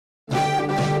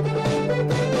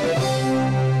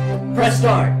Press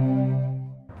start!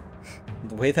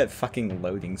 The way that fucking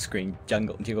loading screen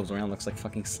jiggles around looks like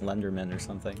fucking Slenderman or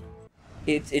something.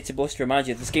 It's supposed to remind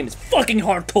you that this game is fucking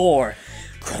hardcore!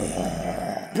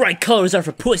 Bright colors are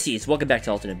for pussies! Welcome back to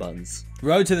Alternate Buttons.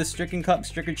 Road to the Stricken Cup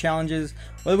Stricker Challenges.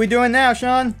 What are we doing now,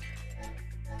 Sean?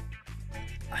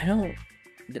 I don't...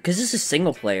 Because this is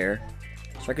single player.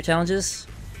 Striker challenges?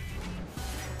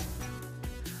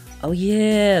 Oh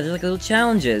yeah, there's like little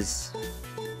challenges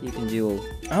you can do.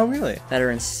 Oh really? That are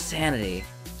insanity.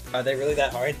 Are they really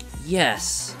that hard?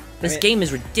 Yes. This game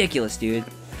is ridiculous, dude.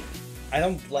 I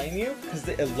don't blame you, because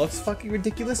it looks fucking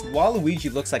ridiculous.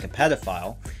 Waluigi looks like a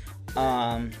pedophile.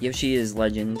 Yoshi is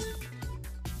legend.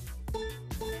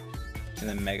 And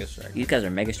then Mega Striker. These guys are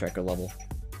Mega Striker level.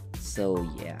 So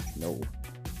yeah, no.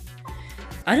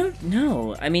 I don't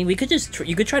know. I mean, we could just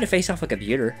you could try to face off a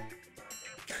computer.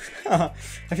 I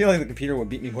feel like the computer would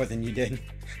beat me more than you did.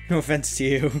 No offense to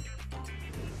you.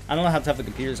 I don't know how tough the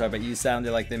computers are, but you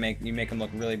sounded like you make them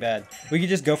look really bad. We could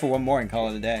just go for one more and call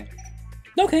it a day.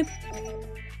 Okay.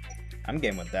 I'm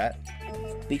game with that.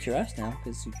 Beat your ass now,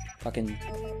 because you fucking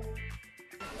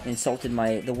insulted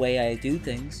the way I do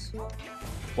things.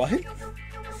 What?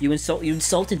 You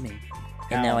insulted me,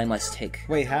 and How? now I must take.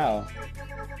 Wait, how?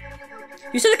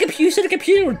 You said a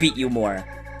computer would beat you more.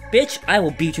 Bitch, I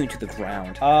will beat you into the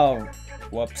ground. Oh,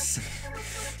 whoops.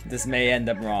 This may end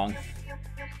up wrong.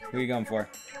 Who are you going for?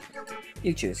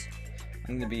 You choose.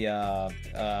 I'm gonna be Waluigi.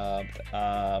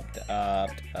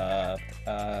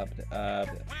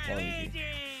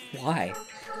 Why?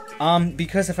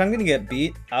 Because if I'm gonna get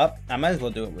beat up, I might as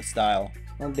well do it with style.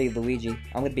 I'm gonna be Luigi.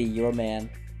 I'm gonna be your man.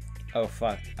 Oh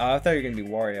fuck. Oh, I thought you were gonna be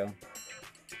Wario.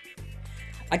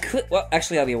 I could. Well,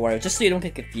 actually, I'll be Wario, just so you don't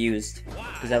get confused,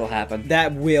 because that'll happen.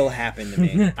 That will happen to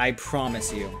me. I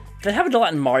promise you. That happened a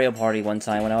lot in Mario Party one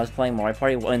time when I was playing Mario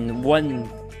Party. When one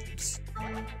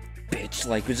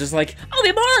bitch was just like, "I'll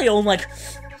be Mario." I'm like,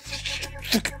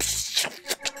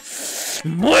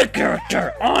 my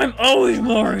character. I'm always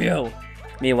Mario.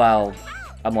 Meanwhile,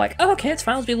 I'm like, oh, okay, it's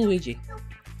fine. Let's be Luigi.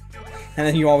 And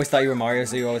then you always thought you were Mario,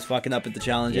 so you were always fucking up at the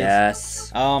challenges.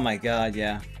 Yes. Oh my god,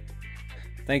 yeah.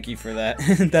 Thank you for that.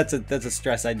 that's a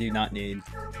stress I do not need.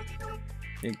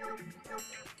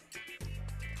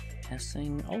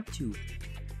 Testing. I'll do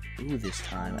Ooh this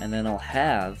time, and then I'll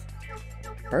have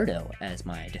Birdo as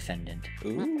my defendant.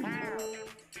 Ooh.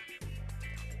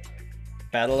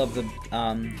 Battle of the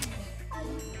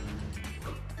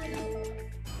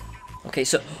Okay,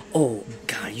 so oh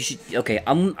god, you should. Okay,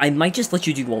 I might just let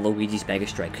you do Waluigi's Mega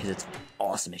Strike because it's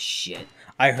awesome as shit.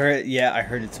 I heard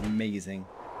it's amazing.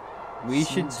 We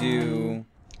should do...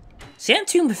 Sand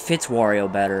Tomb fits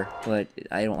Wario better, but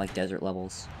I don't like desert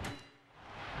levels.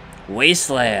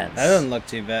 Wastelands! That doesn't look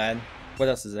too bad. What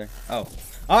else is there? Oh,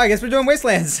 I guess we're doing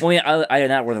Wastelands! Well, yeah, I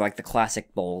not were like the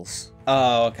classic bowls.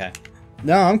 Oh, okay.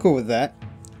 No, I'm cool with that.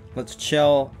 Let's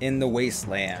chill in the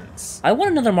Wastelands. I want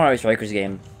another Mario Strikers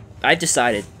game. I've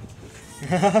decided.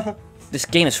 This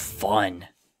game is fun.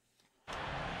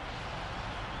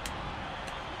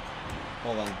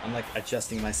 Hold on, I'm like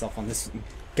adjusting myself on this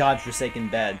godforsaken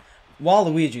bed.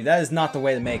 Waluigi, that is not the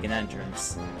way to make an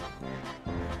entrance. Oh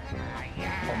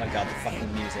my god, the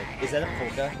fucking music. Is that a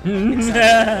polka? It sounds like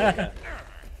a polka.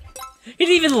 It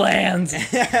didn't even land!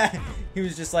 He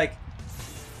was just like,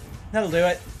 that'll do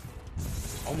it.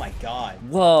 Oh my god.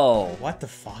 Whoa. What the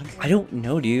fuck? I don't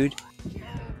know, dude.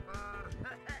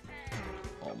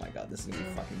 Oh my god, this is gonna be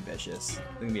fucking vicious. This is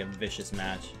gonna be a vicious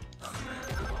match.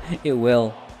 It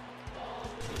will.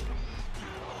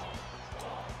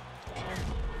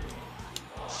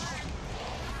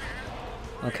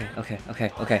 Okay.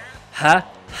 Ha?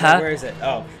 Ha? Where is it?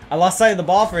 Oh, I lost sight of the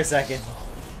ball for a second.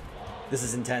 This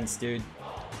is intense, dude.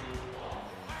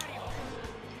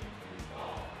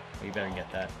 Oh, you better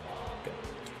get that. Good.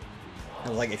 I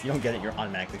was like, if you don't get it, you're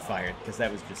automatically fired, because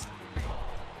that was just...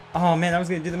 Oh man, I was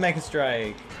gonna do the Mega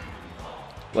Strike.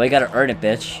 Well, you gotta earn it,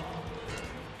 bitch.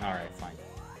 Alright, fine.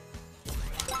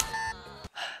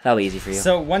 That'll be easy for you.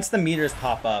 So, once the meters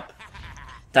pop up,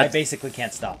 I basically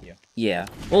can't stop you. Yeah.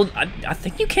 Well, I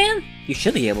think you can. You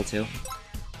should be able to.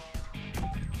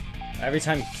 Every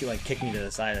time you like kick me to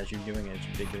the side as you're doing it, it's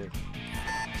ridiculous.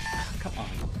 Come on.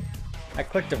 I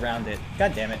clicked around it.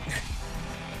 God damn it.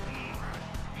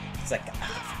 It's like...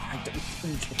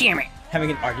 Damn it.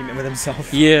 Having an argument with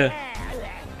himself. Yeah.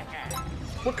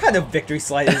 What kind of victory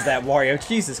slide is that, Wario?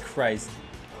 Jesus Christ.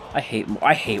 I hate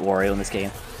Wario in this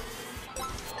game.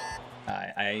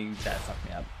 That fucked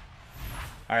me up.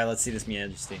 Alright, let's see this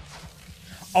Majesty.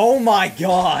 Oh my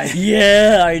god!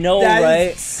 Yeah, I know, that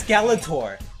right? Is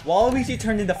Skeletor. Waluigi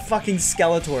turned into fucking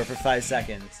Skeletor for 5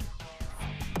 seconds.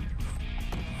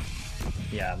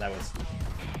 Yeah,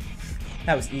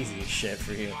 that was easy as shit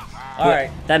for you.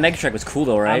 Alright. That Mega Strike was cool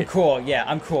though, right? I'm cool, yeah,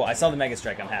 I'm cool. I saw the Mega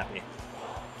Strike, I'm happy.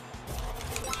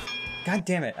 God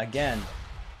damn it, again.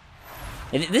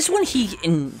 And this one, he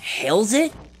inhales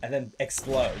it? And then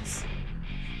explodes.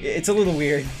 It's a little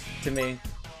weird to me,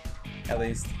 at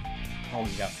least. Oh,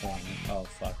 you got four on me. Oh,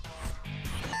 fuck.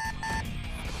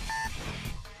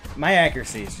 My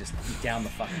accuracy is just down the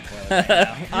fucking toilet right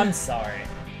now. I'm sorry.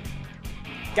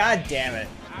 God damn it.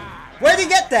 Where'd he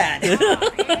get that?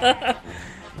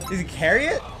 Does he carry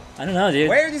it? I don't know, dude.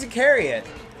 Where does he carry it?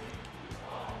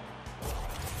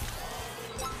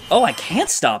 Oh, I can't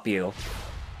stop you.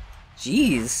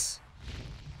 Jeez.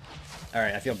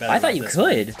 Alright, I feel better. I thought you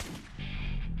could.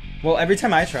 Well, every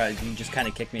time I tried, you just kind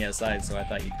of kicked me aside, so I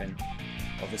thought you couldn't.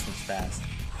 Oh, this one's fast.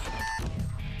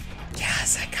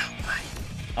 Yes, I got one.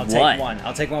 I'll take one.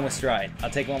 I'll take one with stride. I'll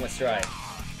take one with stride.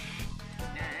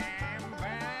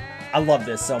 I love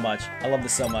this so much. I love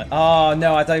this so much. Oh,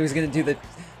 no, I thought he was going to do the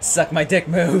suck my dick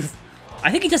move.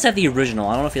 I think he does have the original.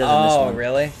 I don't know if he does it in this one. Oh,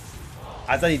 really?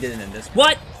 I thought he did it in this one.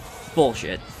 What?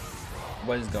 Bullshit.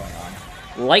 What is going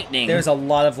on? Lightning. There's a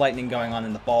lot of lightning going on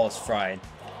and the ball is fried.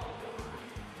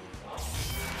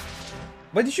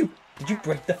 What did you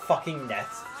break the fucking net?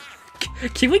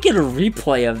 Can we get a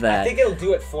replay of that? I think it'll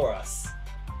do it for us.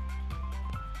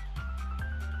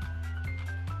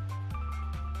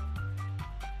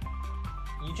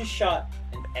 You just shot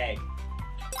an egg.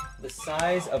 The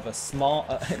size of a small,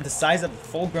 the size of a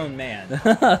full-grown man.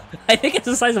 I think it's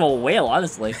the size of a whale,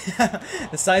 honestly.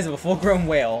 The size of a full-grown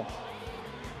whale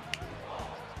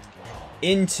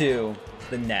into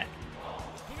the net.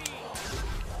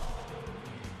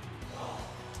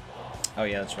 Oh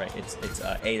yeah, that's right. It's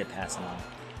A to pass him on.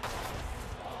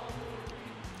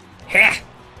 Ha!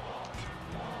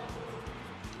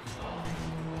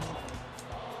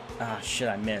 Ah, shit!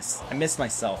 I missed. I missed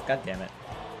myself. God damn it.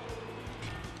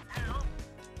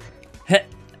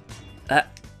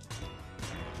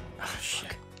 Oh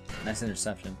shit! Nice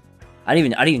interception. I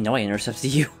didn't even know I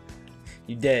intercepted you.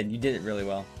 You did. You did it really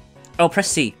well. Oh, press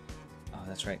C. Oh,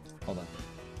 that's right. Hold on.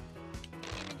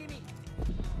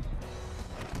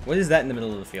 What is that in the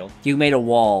middle of the field? You made a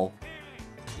wall.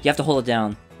 You have to hold it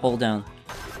down. Hold it down.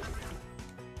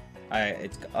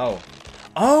 It's oh.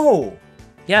 Oh!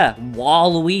 Yeah,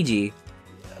 Waluigi.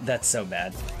 That's so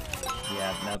bad.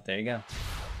 Yeah, no, there you go.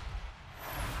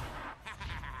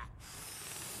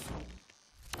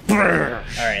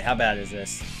 Alright, how bad is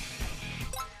this?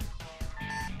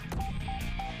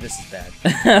 This is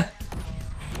bad.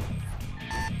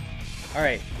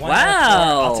 Alright,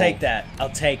 wow! I'll take that. I'll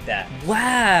take that.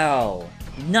 Wow!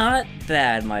 Not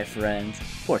bad, my friend.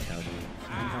 Poor Toad.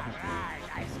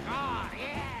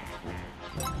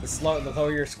 The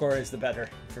lower your score is, the better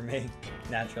for me,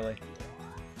 naturally.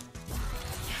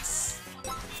 Yes.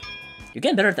 You're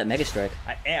getting better at that Mega Strike.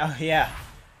 Oh, yeah.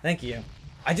 Thank you.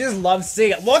 I just love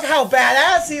seeing it. Look how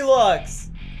badass he looks!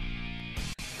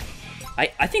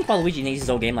 I think Waluigi needs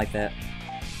his own game like that.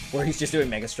 Where he's just doing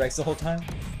Mega Strikes the whole time?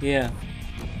 Yeah.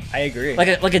 I agree.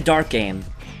 Like a dark game.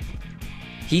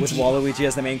 With Waluigi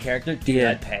as the main character? Dude,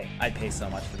 yeah. I'd pay. I'd pay so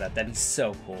much for that. That'd be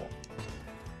so cool.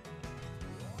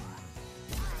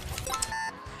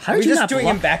 How did you just not doing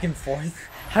block... him back and forth?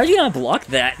 How did you not block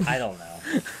that? I don't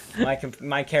know.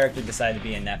 My character decided to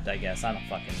be inept, I guess. I don't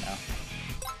fucking know.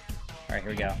 Alright,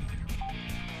 here we go.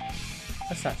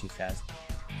 That's not too fast.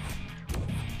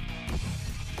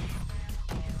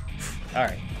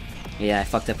 Alright. Yeah, I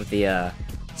fucked up with the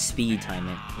speed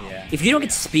timing. Yeah. If you don't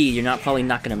get speed, you're probably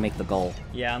not gonna make the goal.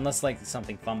 Yeah, unless like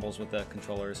something fumbles with the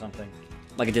controller or something.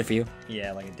 Like it did for you?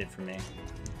 Yeah, like it did for me.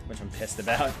 Which I'm pissed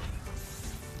about.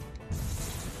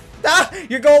 Ah!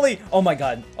 Your goalie! Oh my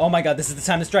god. Oh my god, this is the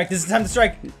time to strike. This is the time to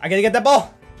strike. I gotta get that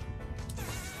ball.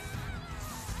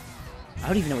 I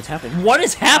don't even know what's happening. What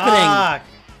is happening? Ah!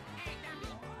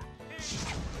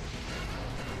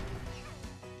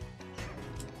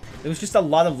 It was just a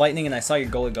lot of lightning and I saw your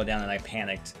goalie go down and I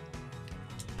panicked.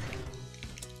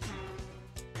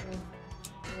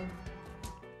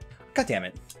 God damn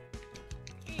it.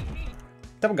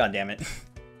 Double god damn it.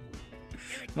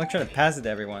 I'm like trying to pass it to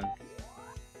everyone.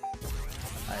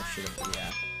 I should have,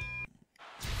 yeah.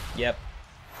 Yep.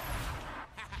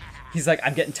 He's like,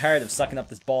 I'm getting tired of sucking up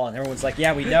this ball, and everyone's like,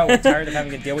 yeah, we know, we're tired of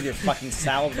having to deal with your fucking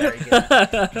salivary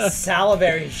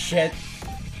salivary shit.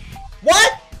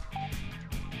 What?!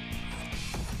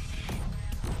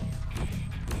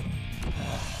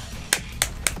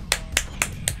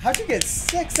 How'd you get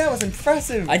 6? That was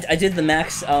impressive! I did the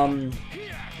max,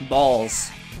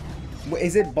 balls.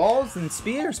 Is it balls and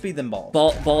speed, or speed then balls?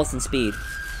 Balls and speed.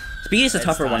 Speed is a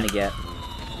tougher one to get.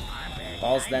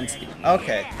 Balls then speed.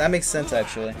 Okay, that makes sense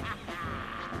actually.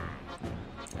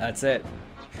 That's it.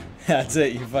 That's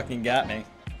it, you fucking got me.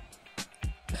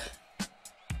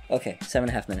 Okay,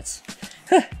 7.5 minutes.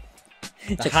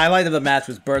 The highlight of the match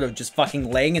was Birdo just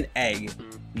fucking laying an egg,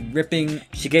 ripping...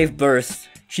 She gave birth.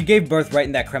 She gave birth right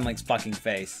in that Kremling's fucking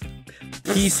face.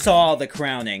 He saw the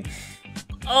crowning.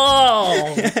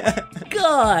 Oh!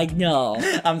 God, no.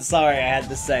 I'm sorry, I had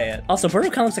to say it. Also,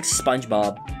 Birdo kind of looks like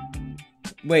SpongeBob.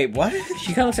 Wait, what?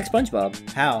 She kind of looks like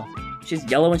SpongeBob. How? She's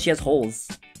yellow and she has holes.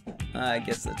 I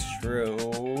guess that's true.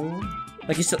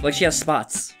 Like she has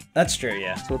spots. That's true,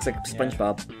 yeah. So it's like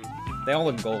SpongeBob. They all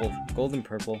look gold. Gold and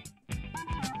purple.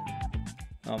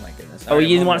 Oh my goodness. Oh, you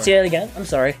didn't want to see it again? I'm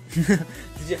sorry.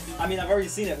 I mean, I've already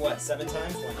seen it, what, 7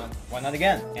 times? Why not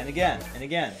again? And again, and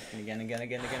again, and again, again,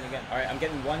 again, again, again. Alright, I'm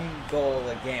getting 1 goal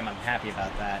a game. I'm happy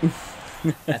about that.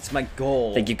 That's my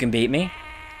goal. Think you can beat me?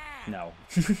 No.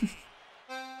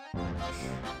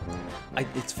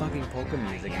 It's fucking polka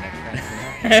music and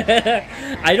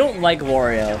everything. I don't like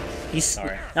Wario. He's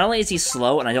Sorry. Not only is he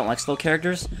slow, and I don't like slow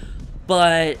characters,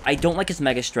 but I don't like his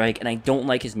Mega Strike, and I don't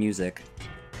like his music.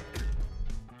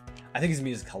 I think his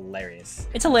music's hilarious.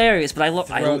 It's hilarious, but I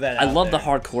love I love there. the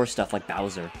hardcore stuff like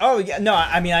Bowser. Oh yeah, no,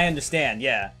 I mean I understand,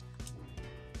 yeah.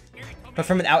 But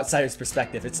from an outsider's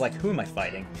perspective, it's like, who am I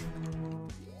fighting?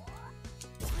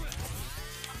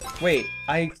 Wait,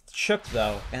 I shook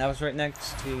though, and I was right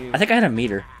next to... I think I had a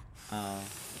meter. Oh.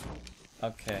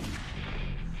 Okay.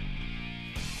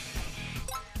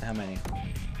 How many?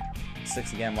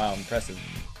 6 again, wow, impressive.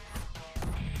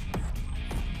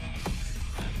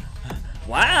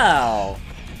 Wow!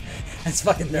 That's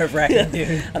fucking nerve-wracking,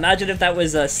 dude. Imagine if that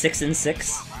was 6 and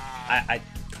 6. I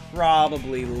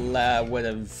probably would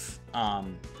have,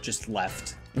 just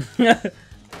left. Oh,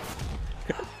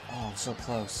 so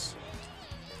close.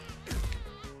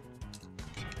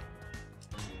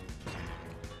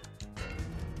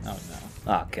 Oh no.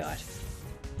 Oh god.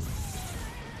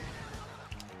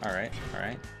 Alright,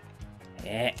 alright.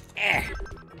 Get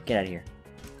out of here.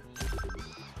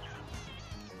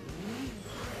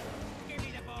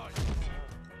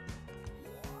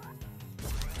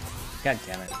 God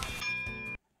damn it.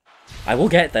 I will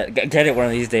get that. Get it one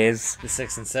of these days. The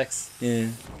 6 and 6. Yeah.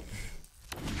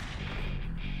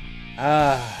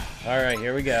 Alright,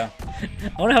 here we go. I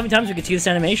wonder how many times we could see this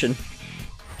animation.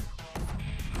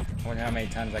 I wonder how many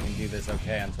times I can do this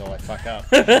okay until I fuck up.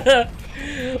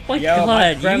 My Yo, god,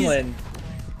 my Kremlin.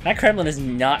 That Kremlin is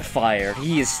not fired.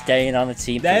 He is staying on the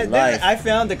team for life. I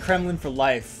found the Kremlin for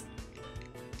life.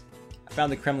 I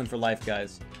found the Kremlin for life,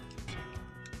 guys.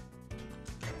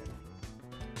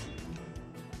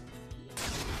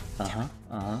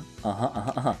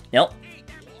 Nope.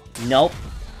 Nope.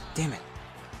 Damn it.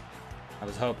 I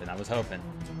was hoping, I was hoping.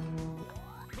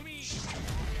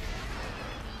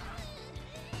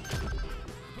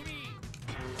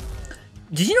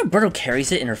 Did you know Birdo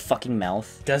carries it in her fucking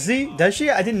mouth? Does he? Does she?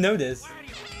 I didn't notice.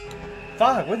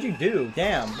 Fuck, what'd you do?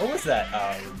 Damn, what was that?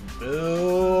 Oh,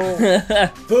 boo.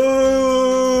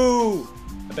 Boo!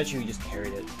 I bet you he just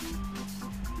carried it.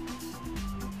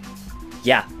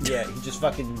 Yeah. Yeah, he just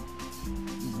fucking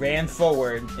ran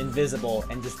forward, invisible,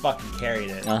 and just fucking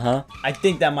carried it. Uh-huh. I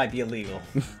think that might be illegal.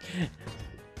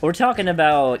 We're talking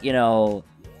about, you know...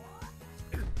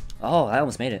 Oh, I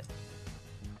almost made it.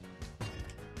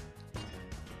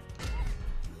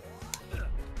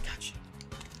 Gotcha.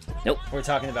 Nope. We're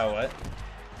talking about what?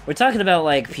 We're talking about,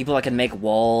 like, people that can make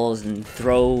walls and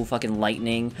throw fucking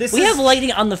lightning. We have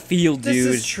lightning on the field, dude. This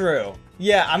is true.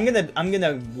 Yeah, I'm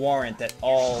gonna warrant that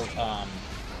all,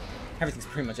 everything's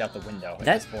pretty much out the window at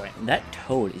this point. That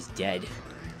Toad is dead.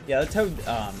 Yeah, the Toad,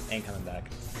 ain't coming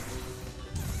back.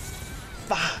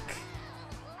 Fuck!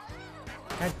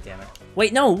 God damn it.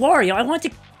 Wait, no, Wario, I want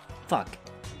to... Fuck.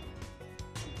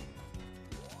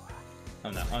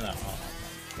 Oh no, oh no, oh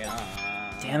no.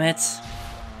 Damn it.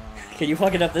 Can you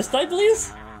fuck it up this time,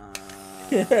 please?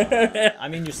 I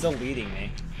mean, you're still leading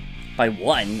me. By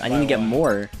 1. I need to get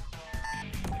more.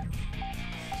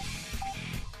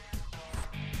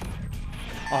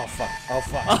 Oh fuck, oh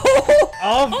fuck.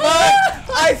 Oh fuck!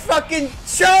 I fucking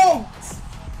choked!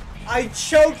 I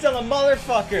choked on a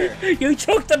motherfucker! You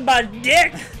choked on my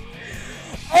dick!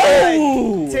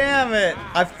 Oh! Damn it!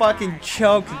 I fucking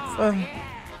choked. I'm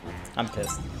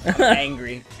pissed. I'm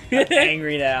angry. I'm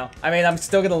angry now. I mean, I'm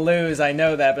still gonna lose, I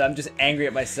know that, but I'm just angry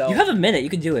at myself. You have a minute, you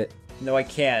can do it. No, I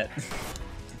can't.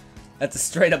 That's a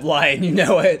straight up lie, and you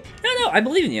know it. No, I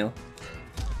believe in you.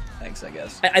 Thanks, I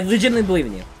guess. I legitimately believe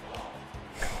in you.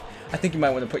 I think you might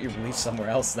want to put your beliefs somewhere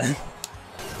else then.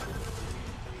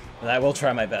 But I will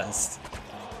try my best.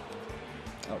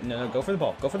 Oh, no, go for the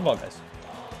ball. Go for the ball, guys.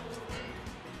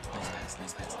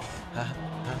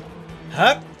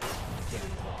 Hup!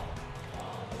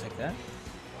 I'll take that.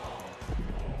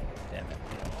 Damn it.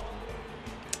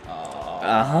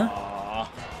 Uh-huh.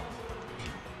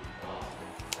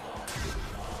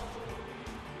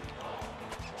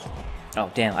 Oh,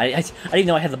 damn. I didn't even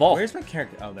know I had the ball. Where's my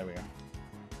character? Oh, there we go.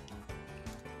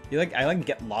 I like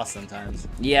get lost sometimes.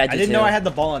 Yeah, I didn't know I had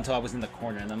the ball until I was in the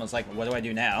corner, and then I was like, what do I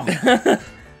do now?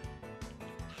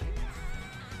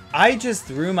 I just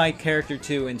threw my character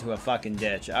 2 into a fucking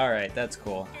ditch. Alright, that's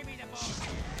cool.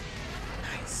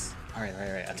 Nice.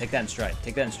 Alright. I'll take that in stride.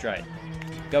 Take that in stride.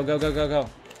 Go.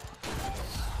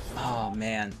 Oh,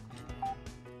 man.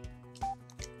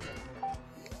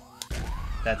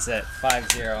 That's it.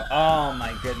 5-0. Oh,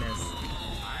 my goodness.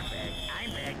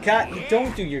 God,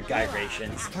 don't do your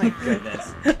gyrations. My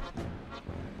goodness.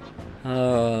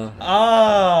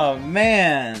 Oh,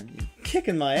 man. You're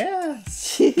kicking my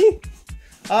ass.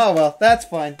 Oh, well, that's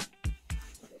fine.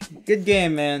 Good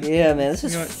game, man. Yeah, man, this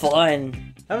is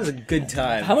fun. That was a good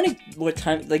time. What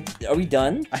time, like, are we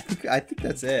done? I think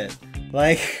that's it.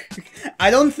 Like,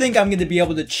 I don't think I'm gonna be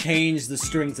able to change the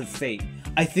strings of fate.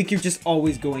 I think you're just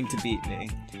always going to beat me.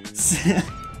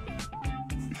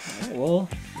 Well...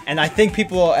 And I think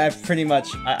people have pretty much,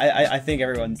 I think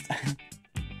everyone's...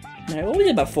 Alright, well, we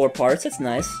did about 4 parts, that's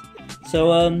nice.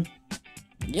 So,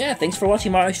 yeah, thanks for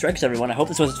watching Mario Strikers, everyone. I hope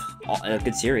this was a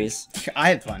good series. I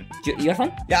had fun. You had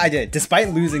fun? Yeah, I did. Despite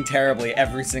losing terribly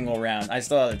every single round, I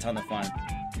still had a ton of fun.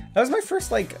 That was my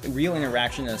first, like, real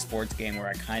interaction in a sports game where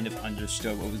I kind of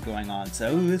understood what was going on,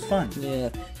 so it was fun. Yeah.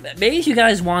 Maybe if you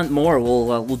guys want more,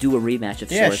 we'll do a rematch of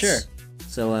sorts. Yeah, sure.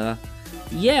 So,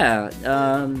 yeah,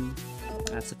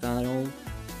 that's the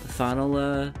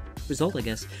final result, I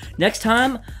guess. Next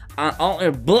time, on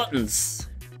Alternate Buttons.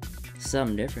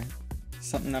 Something different.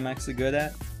 Something I'm actually good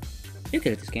at. You're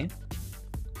good at this game.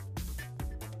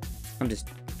 I'm just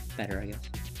better, I guess.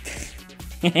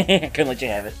 I couldn't let you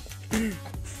have it.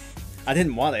 I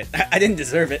didn't want it. I didn't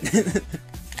deserve it.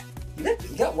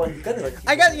 You got one. You got it.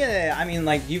 I got, yeah, I mean,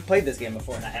 like, you've played this game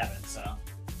before and I haven't, so.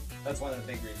 That's one of the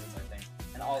big reasons, I think.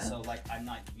 And also, like, I'm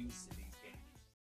not used to